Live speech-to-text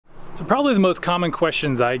So probably the most common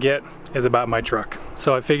questions I get is about my truck.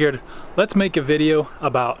 So I figured let's make a video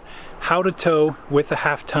about how to tow with a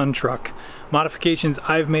half-ton truck, modifications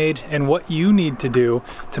I've made, and what you need to do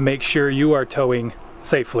to make sure you are towing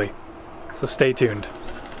safely. So stay tuned.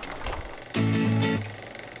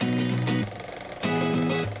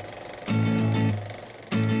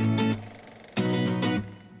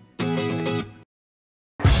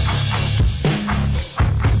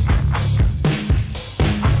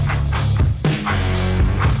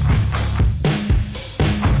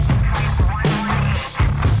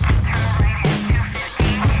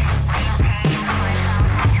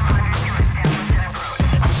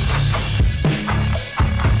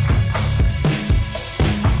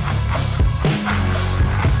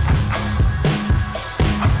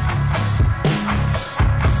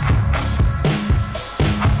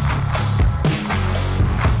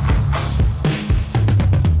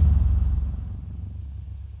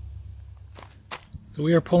 So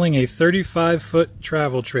we are pulling a 35-foot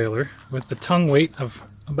travel trailer with the tongue weight of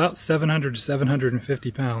about 700 to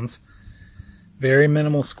 750 pounds. Very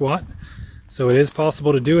minimal squat, so it is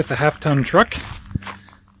possible to do with a half-ton truck.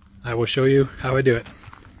 I will show you how I do it.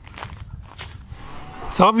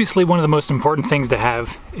 So obviously one of the most important things to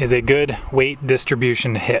have is a good weight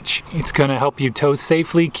distribution hitch. It's going to help you tow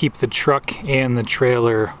safely, keep the truck and the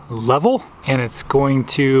trailer level, and it's going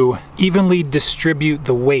to evenly distribute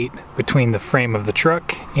the weight between the frame of the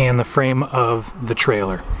truck and the frame of the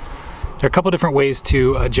trailer. There are a couple different ways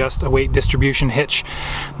to adjust a weight distribution hitch.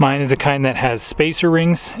 Mine is a kind that has spacer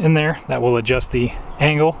rings in there that will adjust the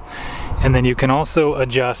angle, and then you can also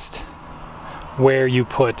adjust where you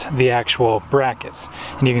put the actual brackets.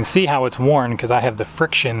 And you can see how it's worn because I have the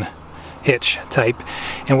friction hitch type,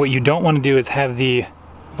 and what you don't want to do is have the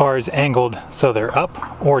bars angled so they're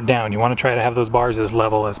up or down. You want to try to have those bars as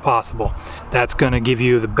level as possible. That's going to give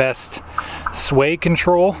you the best sway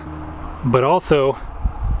control, but also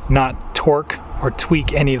not torque or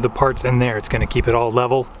tweak any of the parts in there. It's going to keep it all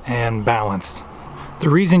level and balanced. The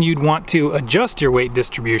reason you'd want to adjust your weight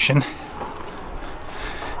distribution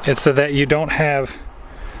is so that you don't have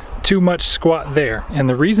too much squat there. And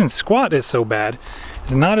the reason squat is so bad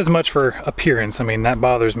is not as much for appearance, I mean that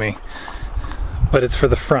bothers me, but it's for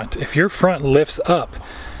the front. If your front lifts up,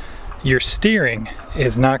 your steering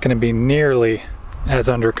is not going to be nearly as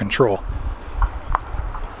under control.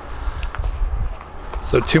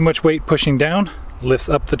 So too much weight pushing down lifts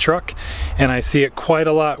up the truck, and I see it quite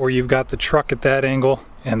a lot where you've got the truck at that angle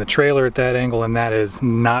and the trailer at that angle, and that is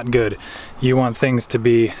not good. You want things to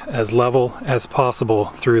be as level as possible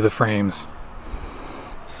through the frames.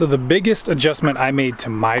 So the biggest adjustment I made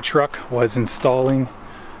to my truck was installing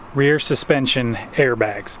rear suspension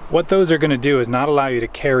airbags. What those are going to do is not allow you to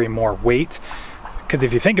carry more weight, because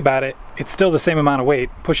if you think about it, it's still the same amount of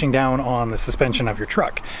weight pushing down on the suspension of your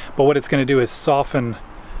truck, but what it's going to do is soften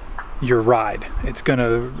your ride. It's going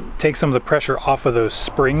to take some of the pressure off of those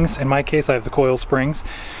springs. In my case, I have the coil springs,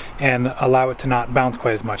 and allow it to not bounce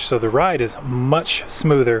quite as much. So the ride is much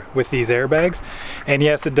smoother with these airbags, and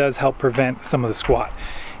yes, it does help prevent some of the squat.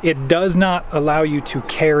 It does not allow you to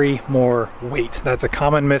carry more weight. That's a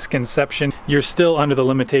common misconception. You're still under the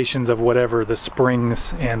limitations of whatever the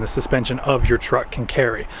springs and the suspension of your truck can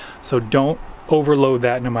carry. So don't overload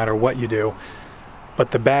that no matter what you do.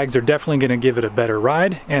 But the bags are definitely going to give it a better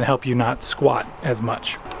ride and help you not squat as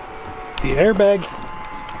much. The airbags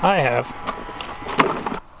I have,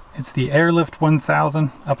 it's the Airlift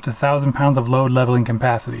 1000 up to 1,000 pounds of load leveling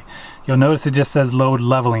capacity. You'll notice it just says load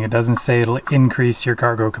leveling. It doesn't say it'll increase your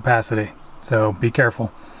cargo capacity, so be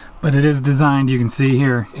careful. But it is designed, you can see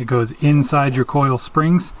here, it goes inside your coil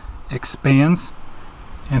springs, expands,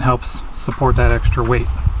 and helps support that extra weight.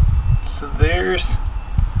 So there's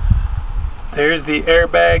the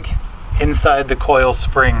airbag inside the coil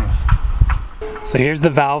springs. So here's the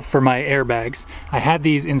valve for my airbags. I had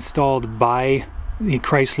these installed by the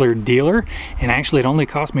Chrysler dealer, and actually it only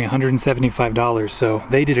cost me $175, so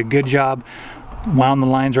they did a good job, wound the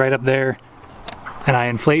lines right up there, and I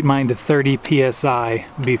inflate mine to 30 psi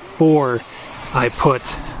before I put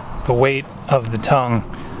the weight of the tongue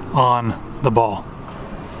on the ball.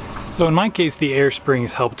 So in my case, the air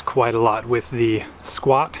springs helped quite a lot with the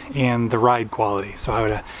squat and the ride quality. So I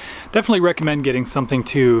would definitely recommend getting something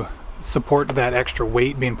to support that extra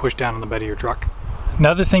weight being pushed down on the bed of your truck.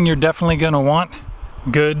 Another thing you're definitely going to want,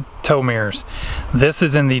 good tow mirrors. This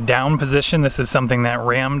is in the down position. This is something that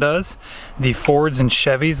Ram does. The Fords and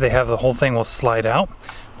Chevys, they have the whole thing will slide out.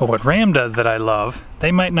 But what Ram does that I love,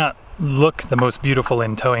 they might not look the most beautiful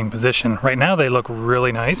in towing position. Right now they look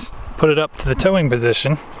really nice. Put it up to the towing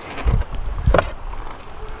position.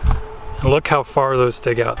 look how far those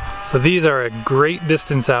stick out. So these are a great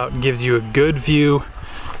distance out, gives you a good view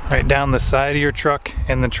right down the side of your truck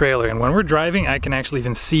and the trailer. And when we're driving, I can actually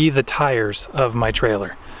even see the tires of my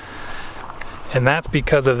trailer. And that's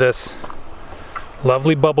because of this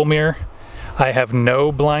lovely bubble mirror. I have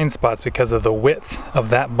no blind spots because of the width of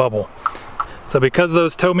that bubble. So because of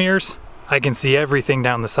those tow mirrors, I can see everything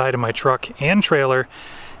down the side of my truck and trailer.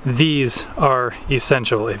 These are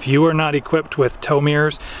essential. If you are not equipped with tow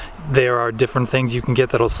mirrors, there are different things you can get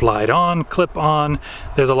that'll slide on, clip on.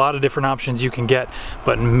 There's a lot of different options you can get,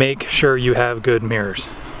 but make sure you have good mirrors.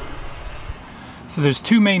 So there's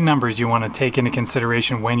two main numbers you want to take into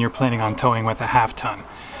consideration when you're planning on towing with a half-ton.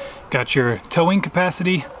 Got your towing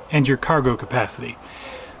capacity and your cargo capacity.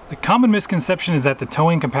 The common misconception is that the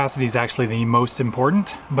towing capacity is actually the most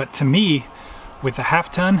important, but to me, with a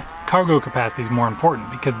half-ton, cargo capacity is more important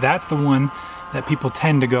because that's the one that people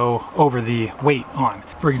tend to go over the weight on.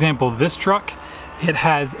 For example, this truck, it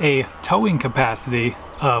has a towing capacity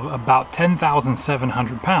of about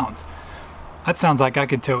 10,700 pounds. That sounds like I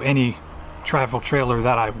could tow any travel trailer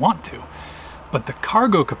that I want to. But the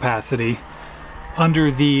cargo capacity under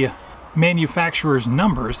the manufacturer's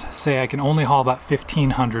numbers say I can only haul about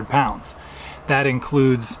 1,500 pounds. That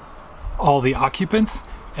includes all the occupants,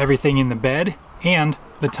 everything in the bed, and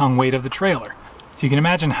the tongue weight of the trailer. So you can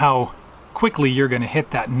imagine how quickly you're going to hit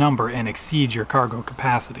that number and exceed your cargo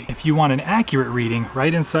capacity. If you want an accurate reading,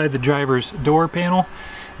 right inside the driver's door panel,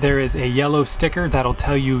 there is a yellow sticker that'll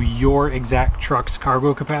tell you your exact truck's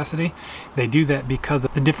cargo capacity. They do that because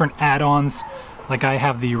of the different add-ons. Like I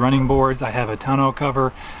have the running boards, I have a tonneau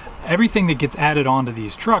cover. Everything that gets added onto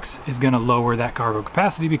these trucks is going to lower that cargo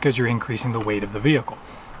capacity because you're increasing the weight of the vehicle.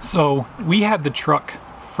 So we had the truck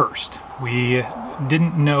first. We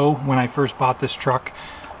didn't know when I first bought this truck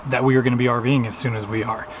that we were going to be RVing as soon as we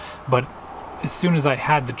are. But as soon as I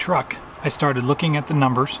had the truck, I started looking at the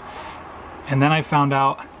numbers, and then I found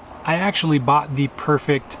out I actually bought the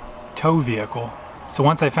perfect tow vehicle. So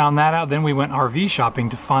once I found that out, then we went RV shopping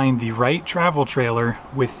to find the right travel trailer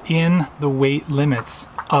within the weight limits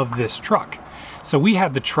of this truck. So we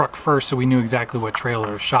had the truck first, so we knew exactly what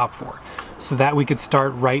trailer to shop for, so that we could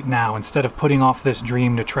start right now instead of putting off this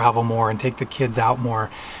dream to travel more and take the kids out more.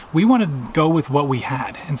 We wanted to go with what we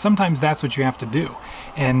had, and sometimes that's what you have to do.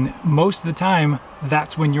 And most of the time,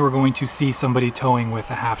 that's when you're going to see somebody towing with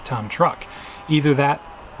a half-ton truck. Either that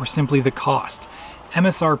or simply the cost.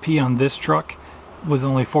 MSRP on this truck was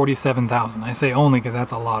only $47,000. I say only because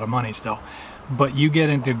that's a lot of money still. But you get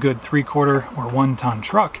into a good 3/4 or 1 ton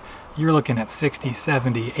truck, you're looking at $60,000,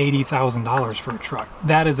 $70,000, $80,000 for a truck.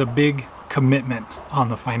 That is a big commitment on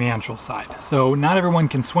the financial side. So not everyone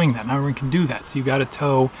can swing that, not everyone can do that. So you got to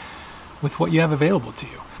tow with what you have available to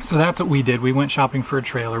you. So that's what we did. We went shopping for a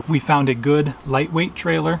trailer. We found a good lightweight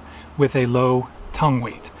trailer with a low tongue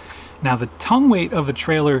weight. Now the tongue weight of a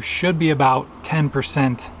trailer should be about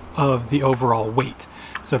 10% of the overall weight.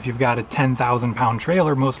 So if you've got a 10,000 pound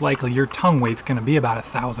trailer, most likely your tongue weight's going to be about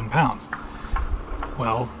 1,000 pounds.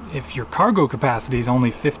 Well, if your cargo capacity is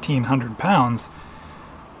only 1,500 pounds,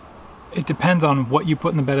 it depends on what you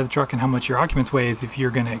put in the bed of the truck and how much your occupants weighs if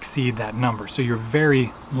you're going to exceed that number. So you're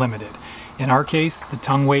very limited. In our case, the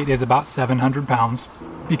tongue weight is about 700 pounds.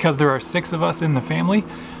 Because there are 6 of us in the family,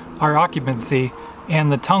 our occupancy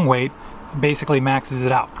and the tongue weight basically maxes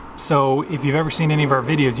it out. So if you've ever seen any of our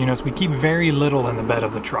videos, you notice we keep very little in the bed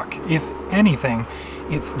of the truck. If anything,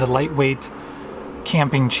 it's the lightweight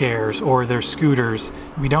camping chairs or their scooters.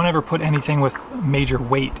 We don't ever put anything with major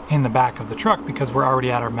weight in the back of the truck because we're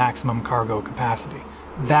already at our maximum cargo capacity.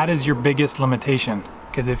 That is your biggest limitation,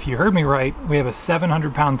 because if you heard me right, we have a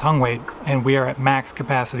 700 pound tongue weight and we are at max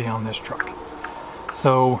capacity on this truck.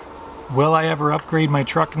 So will I ever upgrade my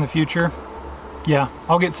truck in the future? Yeah,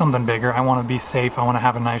 I'll get something bigger. I want to be safe, I want to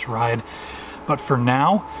have a nice ride. But for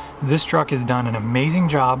now, this truck has done an amazing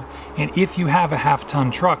job, and if you have a half-ton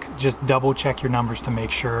truck, just double check your numbers to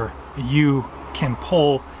make sure you can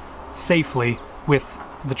pull safely with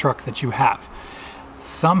the truck that you have.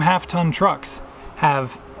 Some half-ton trucks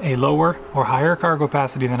have a lower or higher cargo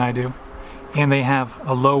capacity than I do, and they have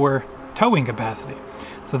a lower towing capacity.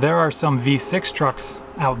 So there are some V6 trucks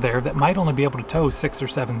out there that might only be able to tow 6,000 or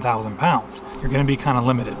 7,000 pounds. You're going to be kind of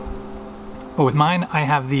limited. But with mine, I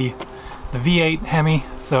have the V8 Hemi,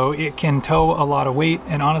 so it can tow a lot of weight,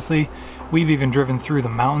 and honestly, we've even driven through the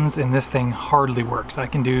mountains and this thing hardly works. I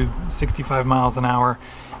can do 65 miles an hour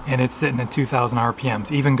and it's sitting at 2,000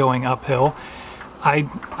 RPMs. Even going uphill,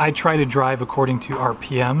 I try to drive according to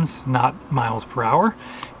RPMs, not miles per hour,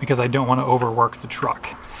 because I don't want to overwork the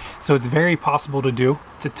truck. So it's very possible to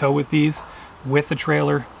tow with these with a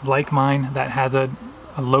trailer like mine that has a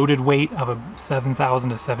a loaded weight of a 7,000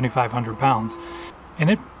 to 7,500 pounds, and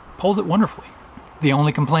it pulls it wonderfully. The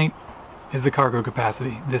only complaint is the cargo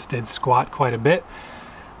capacity. This did squat quite a bit,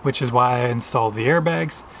 which is why I installed the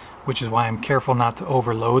airbags, which is why I'm careful not to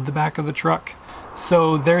overload the back of the truck.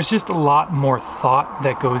 So there's just a lot more thought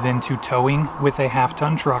that goes into towing with a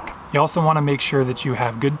half-ton truck. You also want to make sure that you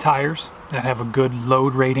have good tires that have a good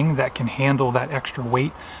load rating that can handle that extra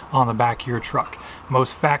weight on the back of your truck.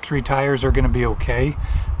 Most factory tires are going to be okay,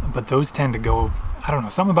 but those tend to go, I don't know,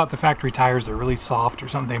 something about the factory tires, they're really soft or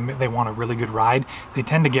something, they want a really good ride. They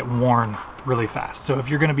tend to get worn really fast. So if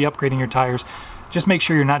you're going to be upgrading your tires, just make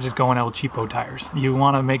sure you're not just going El Cheapo tires. You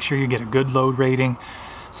want to make sure you get a good load rating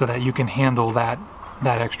so that you can handle that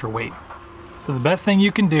extra weight. So the best thing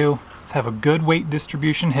you can do is have a good weight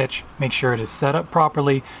distribution hitch. Make sure it is set up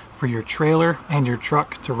properly for your trailer and your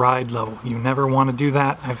truck to ride level. You never want to do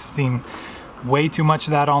that. I've seen way too much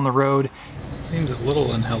of that on the road. It seems a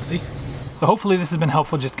little unhealthy. So hopefully this has been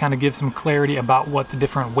helpful, just kind of give some clarity about what the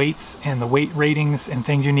different weights and the weight ratings and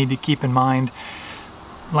things you need to keep in mind.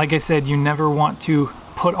 Like I said, you never want to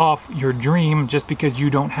put off your dream just because you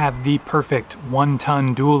don't have the perfect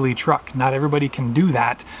 1-ton dually truck. Not everybody can do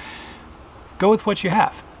that. Go with what you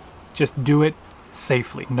have. Just do it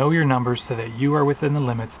safely. Know your numbers so that you are within the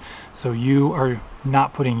limits, so you are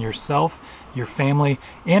not putting yourself, your family,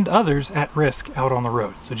 and others at risk out on the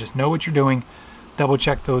road. So just know what you're doing. Double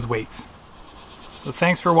check those weights. So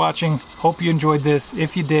thanks for watching. Hope you enjoyed this.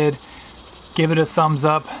 If you did, give it a thumbs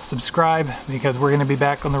up, subscribe, because we're going to be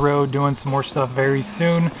back on the road doing some more stuff very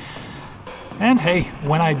soon. And hey,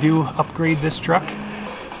 when I do upgrade this truck,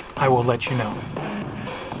 I will let you know.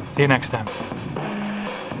 See you next time.